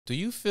Do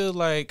you feel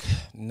like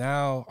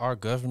now our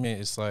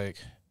government is like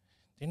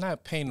they're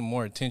not paying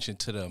more attention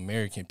to the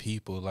American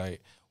people?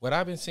 Like what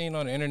I've been seeing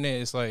on the internet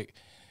is like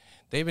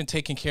they've been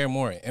taking care of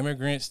more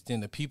immigrants than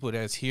the people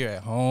that's here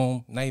at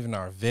home. Not even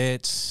our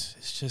vets.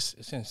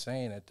 It's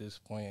insane at this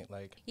point.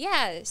 Like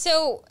yeah.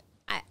 So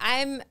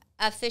I'm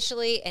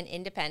officially an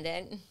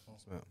independent,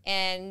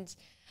 and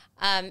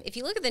if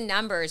you look at the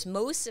numbers,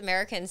 most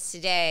Americans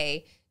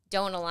today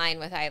don't align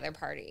with either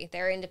party.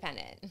 They're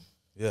independent.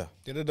 Yeah.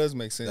 That does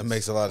make sense. That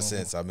makes a lot of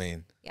sense. I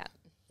mean, yeah,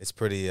 it's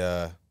pretty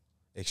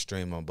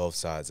extreme on both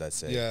sides, I'd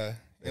say. Yeah.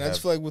 And I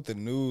just feel like with the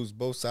news,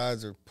 both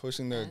sides are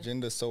pushing their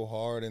agenda so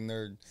hard, and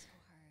they're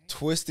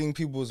twisting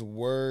people's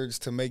words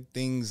to make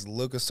things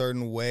look a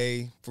certain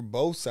way for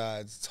both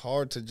sides. It's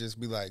hard to just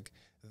be like,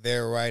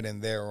 they're right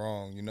and they're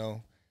wrong, you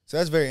know? So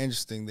that's very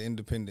interesting, the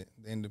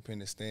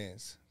independent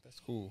stance. That's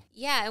cool.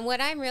 Yeah, and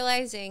what I'm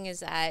realizing is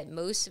that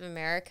most of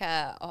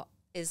America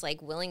is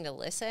like willing to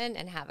listen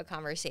and have a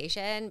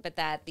conversation, but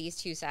that these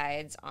two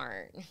sides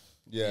aren't.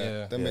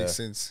 Yeah. That makes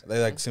sense.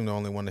 They like seem to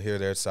only want to hear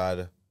their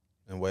side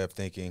and way of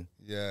thinking.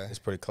 Yeah. It's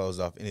pretty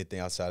closed off. Anything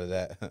outside of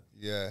that.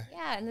 Yeah.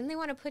 Yeah, and then they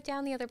want to put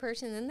down the other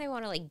person, and then they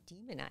want to like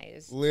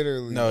demonize.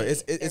 Literally. No, their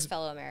it's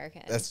fellow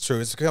Americans. That's true.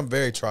 It's become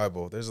very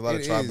tribal. There's a lot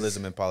of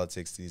tribalism in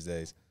politics these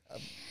days.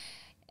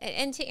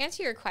 And to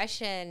answer your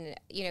question,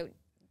 you know,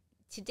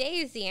 today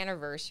is the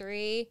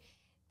anniversary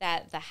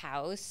that the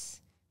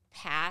House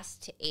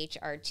passed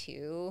H.R.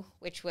 2,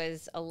 which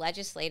was a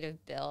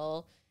legislative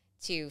bill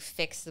to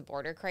fix the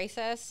border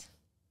crisis.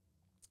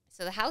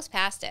 So the House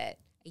passed it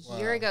a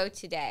year ago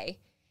today.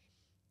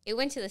 It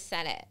went to the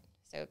Senate.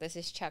 So this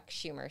is Chuck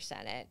Schumer's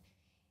Senate.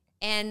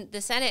 And the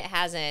Senate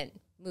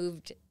hasn't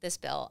moved this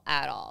bill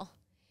at all.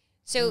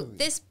 So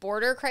this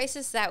border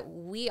crisis that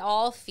we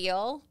all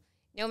feel,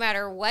 no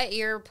matter what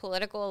your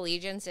political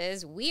allegiance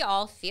is, we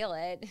all feel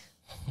it.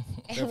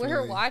 And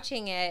we're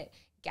watching it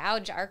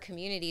gouge our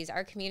communities.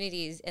 Our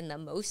communities in the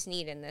most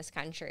need in this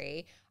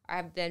country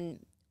have been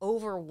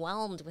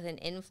overwhelmed with an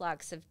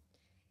influx of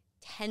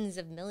tens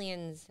of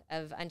millions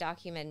of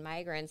undocumented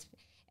migrants.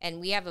 And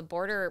we have a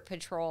border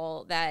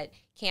patrol that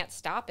can't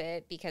stop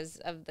it because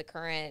of the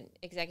current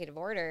executive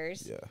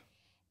orders. Yeah.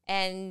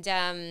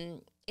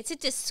 And it's a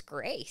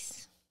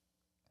disgrace.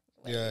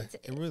 Yeah,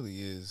 it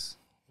really is.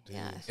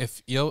 Yeah.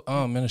 if your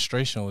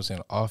administration was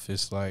in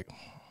office, like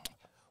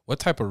what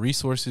type of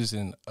resources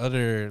and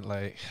other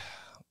like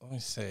let me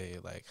say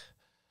like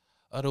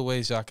other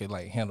ways y'all could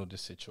like handle the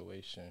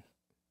situation?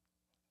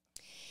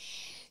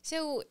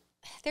 So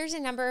there's a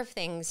number of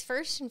things.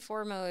 First and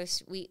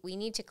foremost, we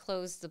need to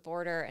close the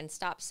border and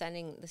stop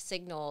sending the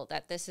signal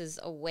that this is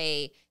a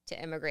way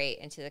to immigrate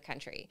into the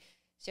country.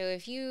 So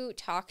if you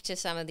talk to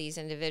some of these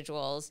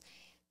individuals,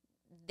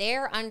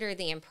 they're under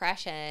the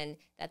impression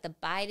that the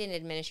Biden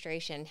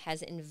administration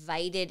has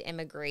invited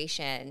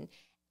immigration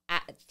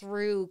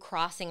through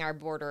crossing our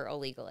border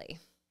illegally.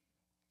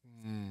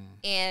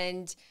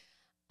 And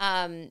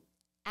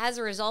as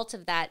a result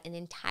of that, an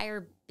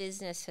entire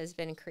business has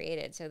been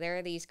created. So there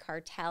are these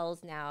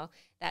cartels now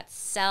that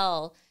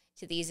sell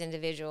to these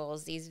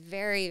individuals these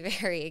very,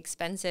 very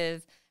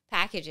expensive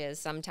packages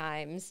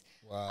sometimes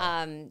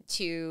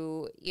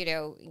to, you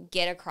know,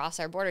 get across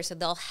our border. So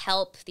they'll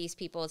help these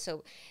people.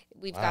 So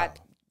we've got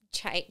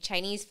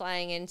Chinese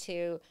flying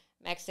into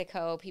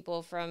Mexico,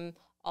 people from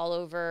all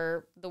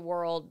over the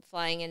world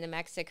flying into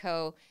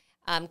Mexico,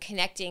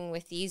 connecting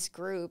with these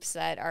groups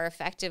that are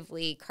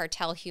effectively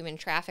cartel human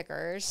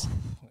traffickers.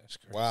 That's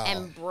crazy. Wow.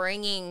 And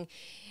bringing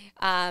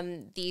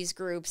these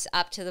groups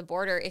up to the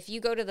border. If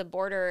you go to the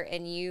border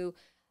and you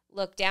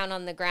look down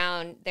on the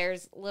ground,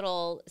 there's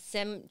little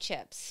SIM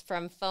chips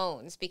from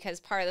phones because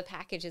part of the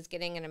package is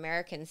getting an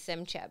American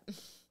SIM chip.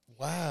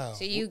 Wow.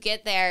 So you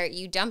get there,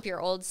 you dump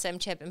your old SIM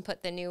chip and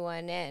put the new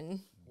one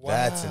in. Wow.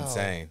 That's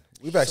insane.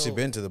 We've actually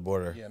been to the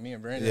border. Yeah, me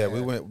and Brandon. Yeah,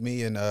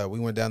 we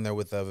went down there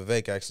with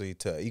Vivek actually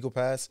to Eagle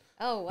Pass.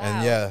 Oh, wow.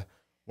 And yeah,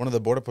 one of the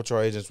Border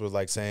Patrol agents was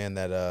like saying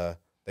that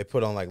they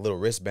put on like little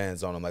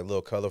wristbands on them, like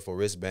little colorful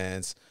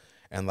wristbands,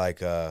 and like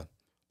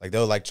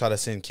they'll like try to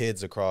send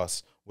kids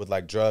across with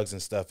like drugs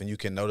and stuff, and you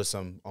can notice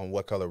them on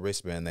what color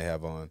wristband they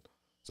have on.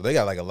 So they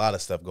got like a lot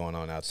of stuff going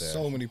on out there.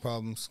 So many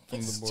problems from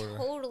It's the border.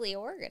 totally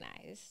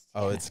organized.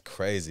 Oh, it's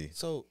crazy.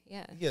 So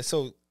Yeah.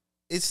 So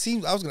it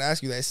seems, I was going to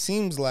ask you that. It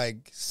seems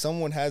like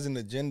someone has an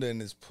agenda and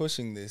is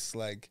pushing this.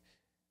 Like,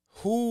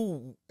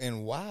 who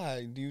and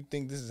why do you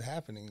think this is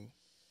happening?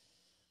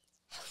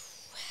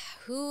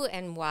 Who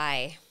and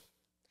why?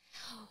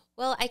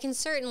 Well, I can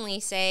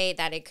certainly say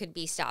that it could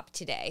be stopped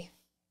today.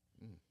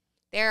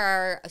 There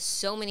are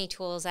so many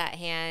tools at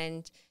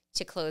hand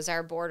to close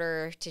our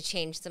border, to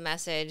change the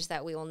message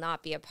that we will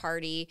not be a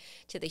party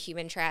to the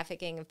human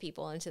trafficking of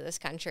people into this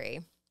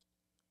country.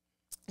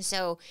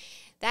 So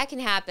that can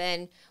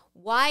happen.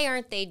 Why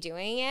aren't they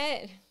doing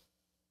it?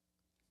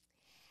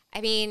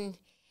 I mean,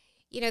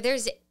 you know,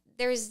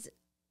 there's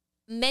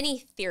many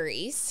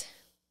theories.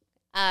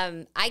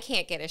 I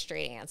can't get a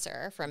straight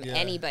answer from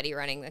anybody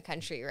running the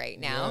country right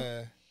now.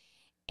 Yeah.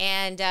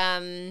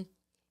 And,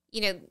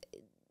 you know,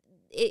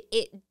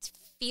 it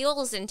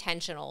feels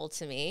intentional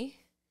to me.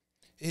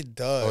 It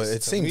does. Well,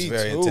 it seems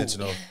very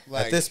intentional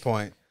Like, at this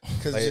point.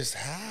 Because Like, just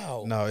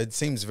how? No, it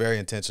seems very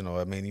intentional.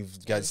 I mean,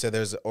 you've got said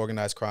there's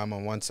organized crime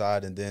on one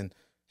side, and then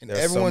And there's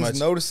everyone's so much,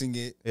 noticing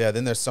it. yeah,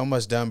 then there's so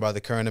much done by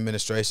the current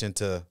administration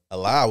to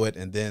allow it,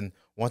 and then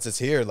once it's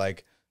here,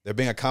 like they're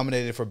being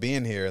accommodated for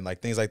being here and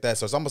like things like that.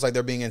 So it's almost like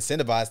they're being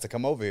incentivized to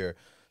come over here.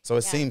 So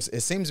it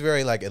seems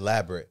very like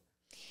elaborate.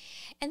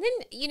 And then,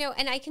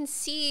 and I can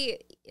see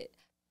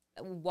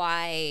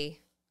why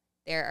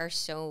there are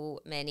so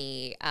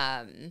many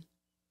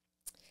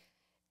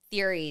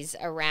theories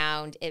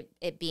around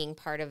it being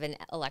part of an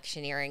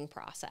electioneering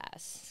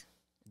process.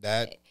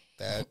 That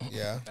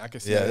yeah. I can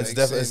see Yeah, that.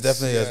 it's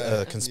definitely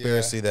Yeah, a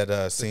conspiracy that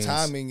The seems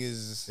timing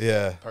is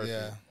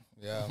Perfect.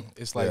 yeah.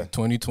 It's like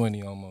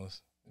 2020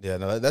 almost. Yeah,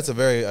 no, that's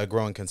a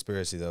growing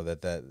conspiracy though.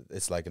 That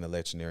it's like an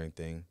electioneering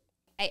thing.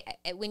 I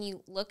when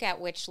you look at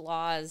which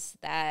laws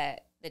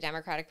that the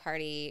Democratic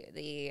Party,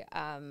 the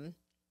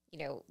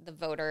the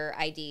voter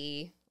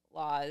ID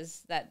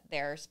laws that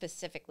they're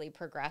specifically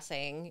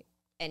progressing,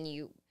 and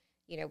you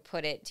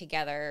put it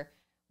together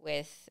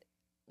with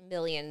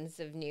millions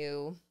of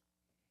new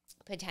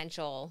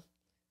potential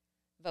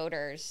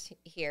voters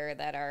here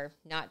that are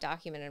not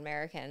documented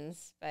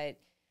Americans, but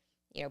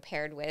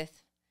paired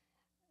with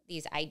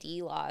these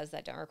ID laws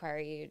that don't require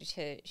you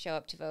to show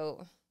up to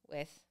vote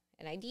with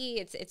an ID,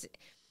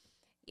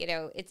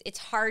 it's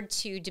hard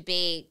to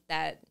debate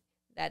that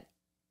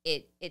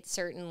it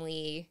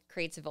certainly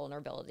creates a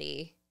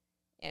vulnerability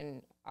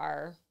in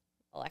our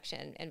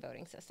election and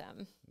voting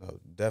system. No,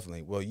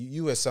 definitely. Well,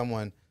 you as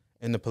someone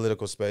in the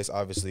political space,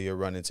 obviously you're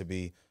running to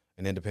be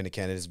an independent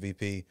candidate as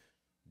VP.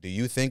 Do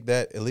you think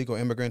that illegal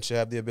immigrants should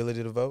have the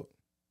ability to vote?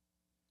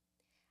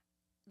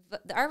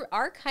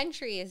 Our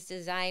country is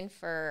designed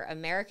for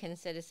American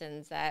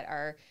citizens that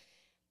are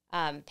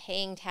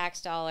paying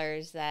tax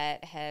dollars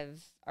that have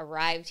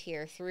arrived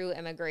here through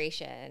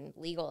immigration,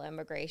 legal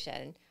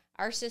immigration.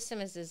 Our system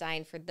is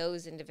designed for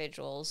those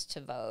individuals to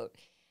vote.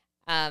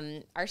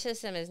 Our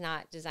system is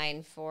not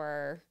designed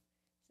for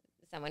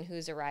someone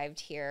who's arrived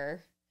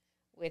here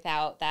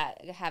without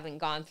that having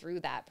gone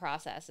through that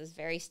process. It's a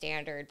very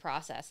standard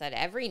process that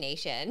every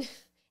nation,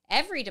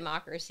 every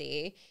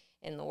democracy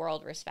in the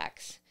world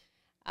respects.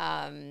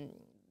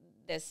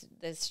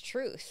 This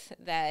truth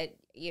that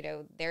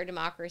their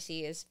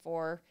democracy is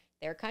for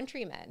their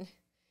countrymen,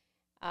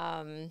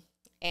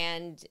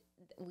 and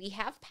we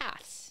have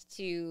paths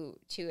to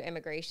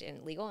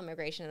immigration, legal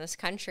immigration in this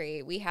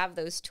country. We have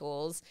those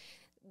tools.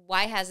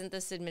 Why hasn't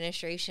this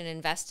administration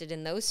invested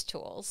in those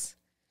tools?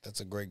 That's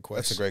a great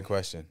question. That's a great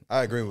question.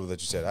 I agree with what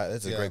you said.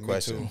 That's a great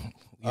question.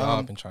 We all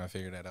have been trying to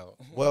figure that out.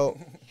 Well,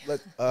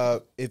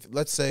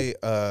 let's say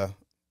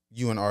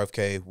you and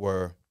RFK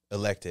were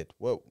elected.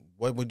 What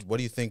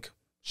do you think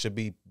should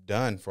be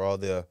done for all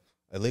the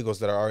illegals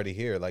that are already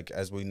here? Like,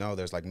 as we know,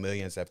 there's like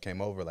millions that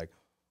came over. Like,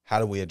 how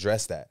do we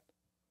address that?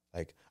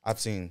 Like, I've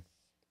seen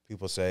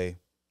people say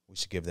we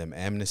should give them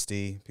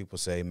amnesty. People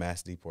say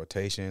mass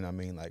deportation. I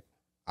mean, like,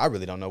 I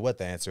really don't know what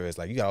the answer is.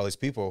 Like, you got all these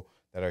people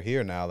that are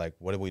here now. Like,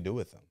 what do we do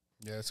with them?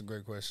 Yeah, that's a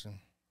great question.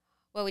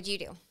 What would you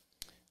do?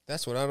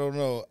 That's what I don't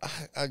know.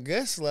 I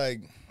guess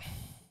like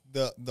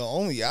the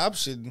only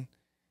option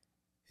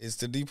is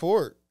to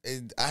deport.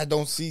 I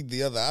don't see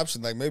the other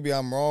option. Like, maybe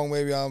I'm wrong.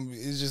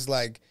 It's just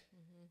like,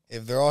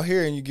 if they're all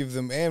here and you give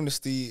them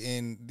amnesty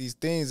and these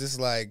things, it's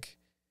like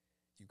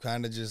you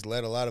kind of just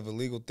let a lot of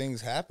illegal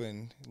things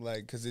happen.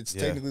 Like, because it's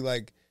technically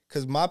like,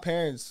 because my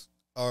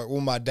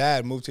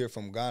dad moved here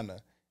from Ghana.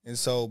 And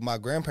so my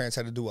grandparents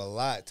had to do a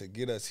lot to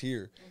get us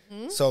here.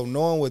 Mm-hmm. So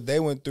knowing what they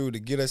went through to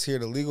get us here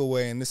the legal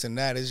way and this and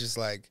that, it's just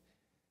like,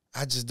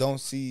 I just don't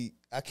see,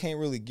 I can't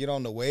really get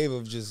on the wave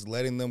of just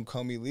letting them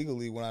come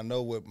illegally when I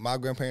know what my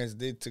grandparents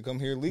did to come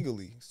here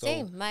legally. So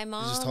same. My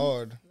mom. It's just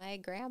hard. My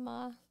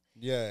grandma.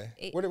 Yeah.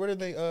 Where did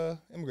they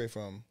immigrate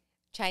from?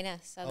 China,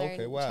 southern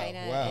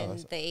China in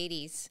the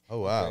 80s.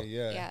 Oh, wow. Okay,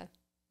 Yeah.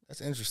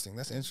 That's interesting.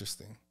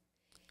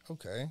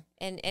 Okay.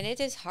 And it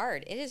is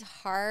hard. It is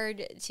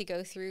hard to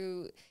go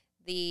through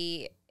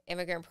the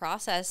immigrant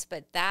process,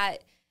 but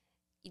that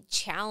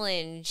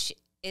challenge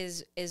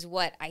is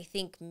what I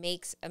think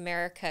makes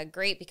America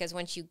great, because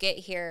once you get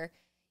here,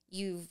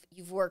 you've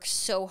worked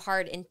so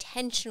hard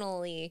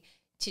intentionally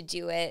to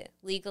do it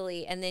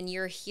legally, and then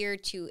you're here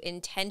to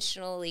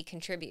intentionally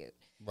contribute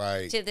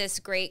to this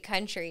great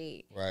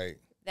country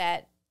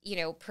that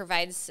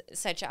provides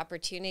such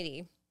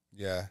opportunity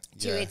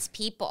to its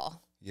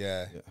people.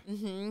 Yeah.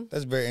 Mm-hmm.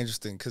 That's very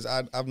interesting, because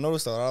I've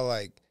noticed a lot of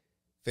like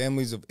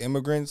families of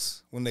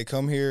immigrants, when they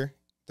come here,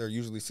 they're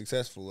usually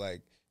successful,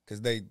 like,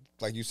 because they,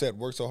 like you said,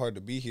 work so hard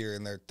to be here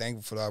and they're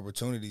thankful for the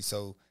opportunity,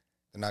 so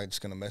they're not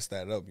just going to mess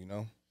that up,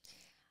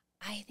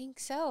 I think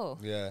so.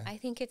 Yeah. I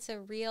think it's a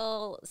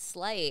real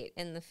slight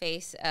in the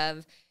face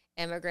of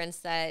immigrants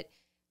that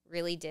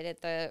really did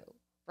it the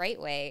right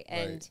way.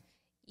 And,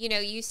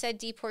 you said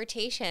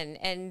deportation,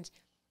 and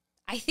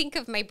I think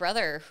of my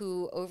brother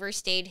who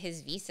overstayed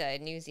his visa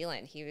in New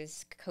Zealand. He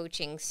was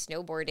coaching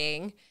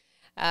snowboarding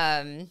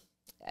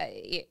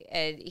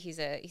he's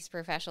a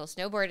professional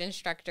snowboard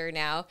instructor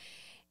now,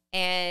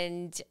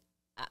 and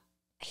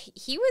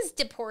he was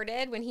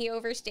deported when he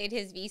overstayed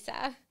his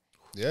visa.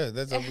 Yeah,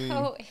 that's what we.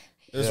 Oh,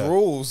 There's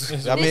rules.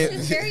 I mean, this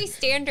is very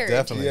standard.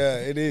 definitely. Yeah,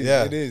 it is.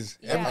 Yeah. It is.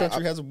 Every Yeah.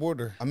 country has a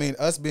border. I mean,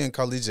 us being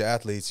collegiate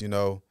athletes, you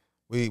know,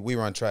 we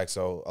run track.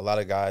 So a lot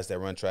of guys that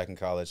run track in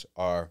college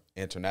are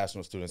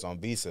international students on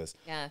visas.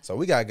 Yeah. So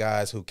we got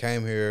guys who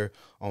came here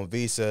on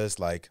visas,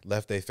 like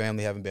left their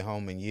family, haven't been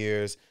home in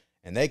years,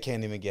 and they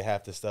can't even get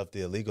half the stuff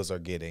the illegals are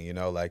getting. You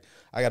know, like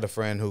I got a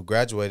friend who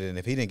graduated, and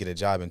if he didn't get a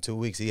job in 2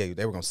 weeks, they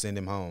were gonna send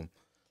him home.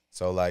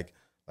 So like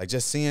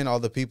just seeing all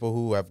the people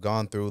who have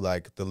gone through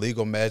like the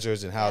legal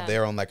measures and how Yeah.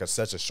 they're on like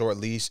such a short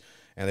leash,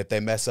 and if they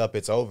mess up,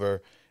 it's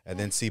over. And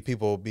then see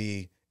people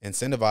be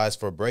incentivized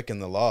for breaking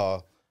the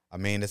law. I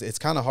mean, it's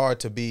kind of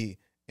hard to be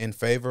in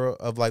favor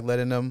of like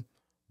letting them,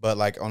 but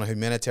like on a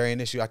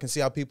humanitarian issue, I can see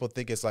how people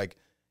think it's like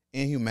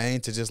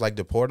inhumane to just like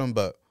deport them,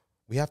 but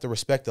we have to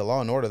respect the law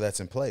and order that's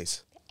in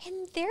place.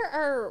 And there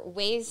are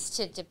ways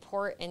to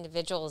deport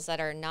individuals that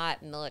are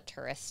not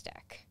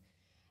militaristic.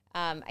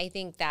 I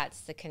think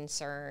that's the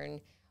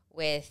concern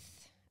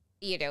with,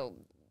 you know,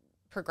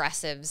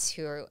 progressives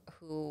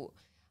who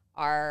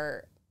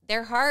are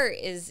their heart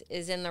is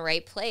in the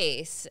right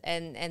place,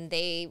 and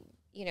they,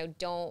 you know,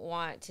 don't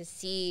want to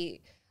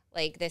see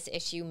like this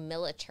issue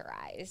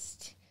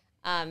militarized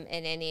in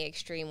any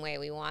extreme way.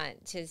 We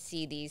want to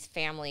see these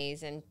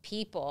families and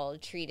people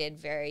treated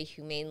very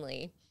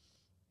humanely.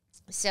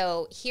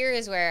 So here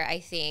is where I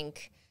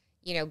think,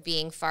 you know,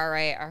 being far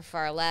right or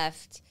far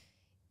left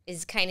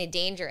is kind of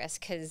dangerous,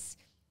 because,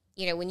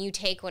 you know, when you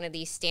take one of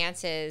these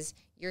stances,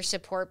 your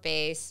support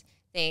base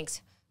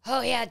thinks,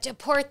 oh yeah,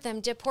 deport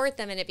them,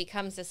 and it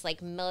becomes this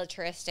like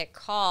militaristic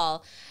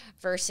call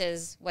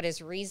versus what is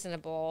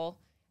reasonable,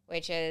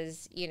 which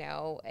is, you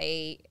know,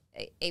 a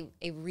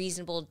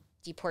reasonable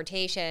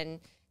deportation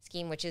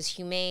scheme, which is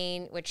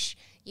humane, which,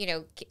 you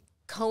know,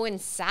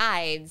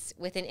 coincides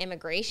with an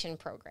immigration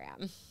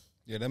program.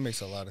 Yeah, that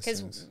makes a lot of sense.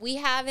 Because we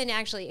haven't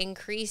actually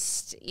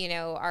increased, you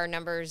know, our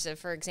numbers of,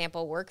 for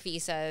example, work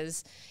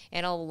visas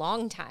in a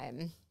long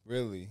time.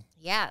 Really?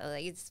 Yeah,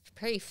 like it's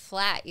pretty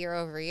flat year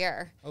over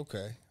year.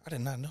 Okay. I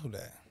did not know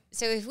that.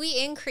 So if we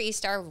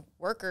increased our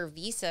worker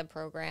visa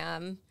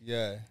program,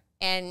 Yeah.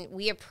 and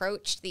we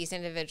approached these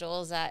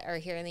individuals that are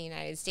here in the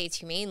United States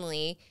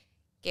humanely,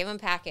 gave them a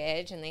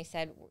package, and they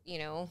said, you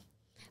know,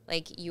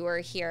 like, you are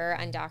here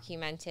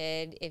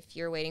undocumented. If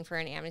you're waiting for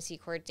an amnesty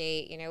court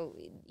date, you know,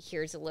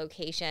 here's a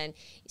location.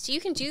 So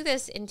you can do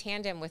this in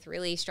tandem with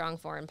really strong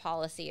foreign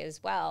policy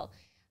as well.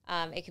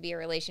 It could be a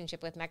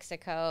relationship with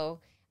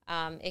Mexico.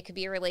 It could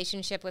be a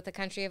relationship with the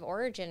country of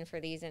origin for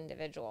these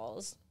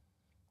individuals.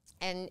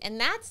 And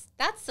that's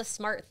the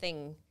smart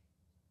thing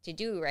to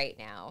do right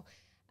now.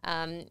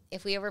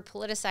 If we ever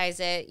politicize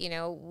it, you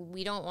know,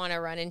 we don't want to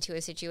run into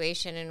a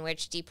situation in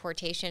which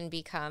deportation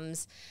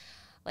becomes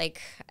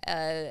like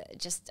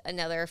just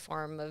another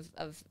form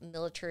of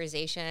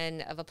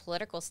militarization of a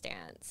political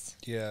stance.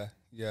 Yeah.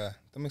 Yeah.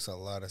 That makes a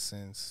lot of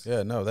sense.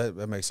 Yeah, no,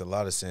 that makes a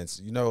lot of sense.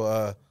 You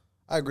know,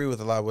 I agree with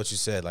a lot of what you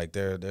said. Like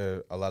there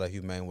are a lot of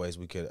humane ways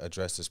we could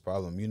address this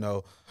problem. You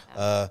know,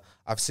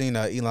 I've seen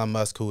Elon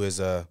Musk, who is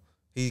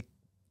he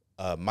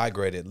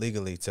migrated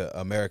legally to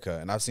America,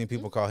 and I've seen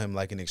people call him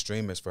like an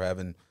extremist for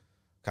having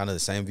kind of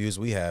the same views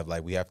we have.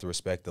 Like we have to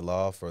respect the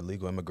law for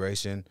legal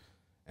immigration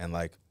and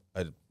like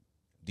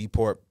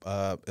deport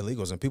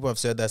illegals. And people have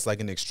said that's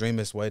like an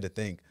extremist way to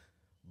think,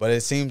 but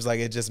it seems like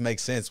it just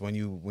makes sense when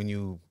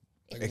you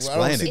explain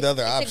I don't see it. the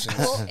other It's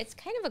options. it's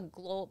kind of a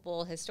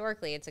global,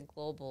 historically, it's a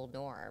global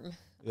norm.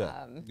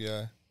 Yeah.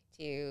 Yeah.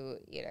 To,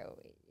 you know,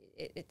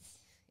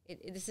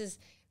 this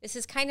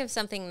is kind of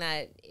something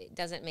that it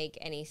doesn't make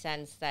any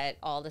sense, that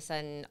all of a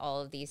sudden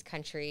all of these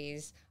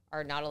countries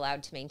are not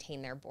allowed to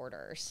maintain their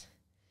borders.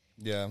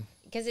 Yeah.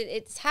 Because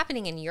it's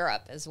happening in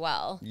Europe as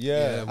well.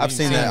 Yeah. I've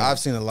seen that. I've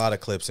seen a lot of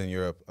clips in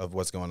Europe of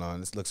what's going on.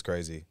 This looks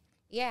crazy.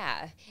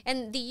 Yeah.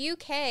 And the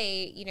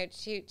UK, you know,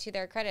 to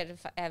their credit,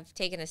 have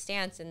taken a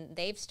stance, and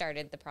they've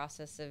started the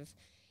process of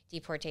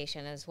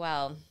deportation as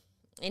well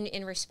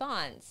in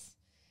response.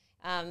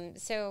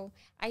 So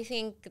I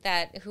think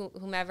that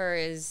whomever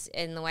is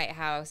in the White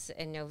House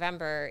in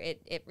November,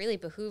 it really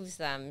behooves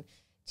them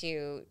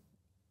to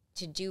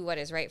do what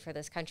is right for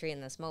this country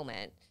in this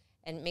moment,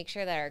 and make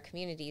sure that our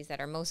communities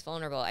that are most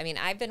vulnerable. I mean,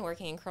 I've been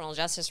working in criminal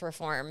justice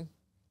reform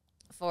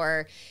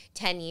for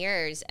 10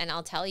 years, and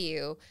I'll tell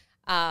you,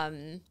 the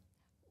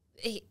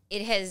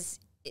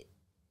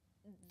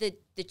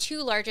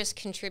two largest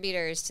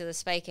contributors to the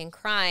spike in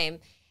crime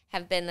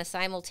have been the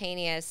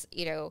simultaneous,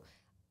 you know,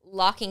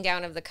 locking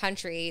down of the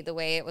country the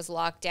way it was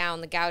locked down,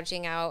 the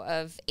gouging out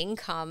of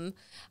income,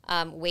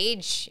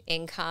 wage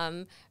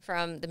income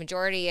from the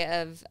majority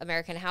of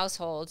American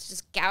households,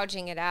 just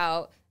gouging it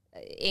out,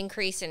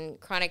 increase in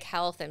chronic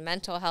health and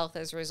mental health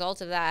as a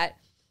result of that.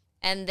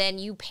 And then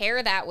you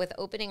pair that with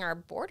opening our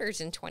borders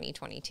in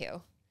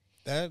 2022.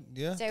 That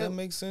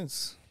makes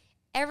sense.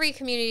 Every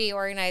community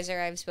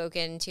organizer I've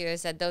spoken to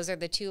has said those are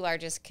the two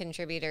largest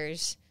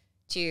contributors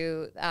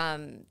to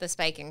the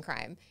spike in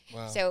crime.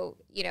 Wow. So,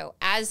 you know,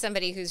 as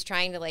somebody who's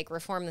trying to like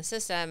reform the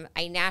system,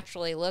 I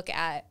naturally look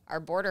at our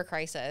border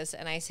crisis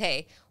and I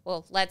say,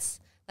 well, let's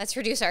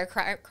reduce our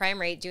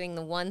crime rate doing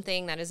the one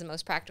thing that is the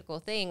most practical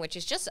thing, which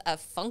is just a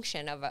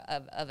function of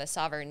a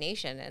sovereign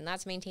nation, and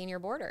that's maintain your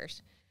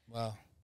borders. Wow.